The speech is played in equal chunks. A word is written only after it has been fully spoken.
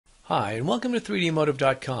Hi, and welcome to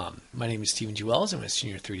 3dmotive.com. My name is Stephen G. Wells. I'm a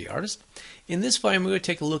senior 3D artist. In this video, we're going to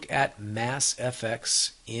take a look at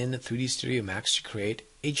MassFX in 3D Studio Max to create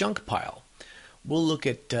a junk pile. We'll look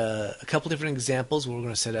at a couple different examples where we're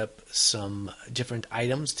going to set up some different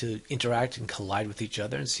items to interact and collide with each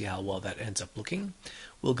other and see how well that ends up looking.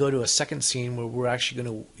 We'll go to a second scene where we're actually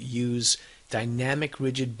going to use dynamic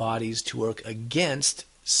rigid bodies to work against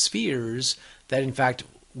spheres that in fact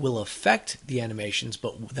will affect the animations,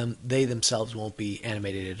 but they themselves won't be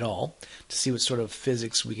animated at all, to see what sort of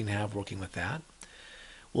physics we can have working with that.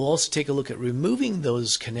 We'll also take a look at removing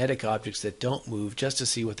those kinetic objects that don't move just to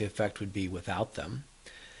see what the effect would be without them.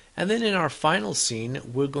 And then in our final scene,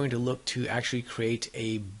 we're going to look to actually create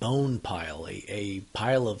a bone pile, a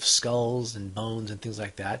pile of skulls and bones and things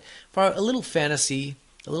like that, for a little fantasy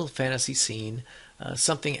scene,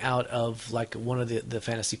 something out of like one of the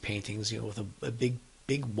fantasy paintings, with a big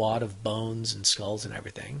wad of bones and skulls and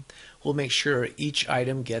everything. We'll make sure each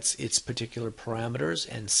item gets its particular parameters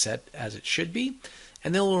and set as it should be,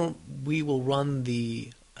 and then we will run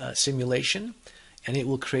the simulation, and it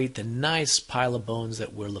will create the nice pile of bones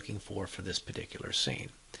that we're looking for this particular scene.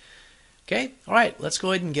 Okay, all right, let's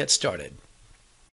go ahead and get started.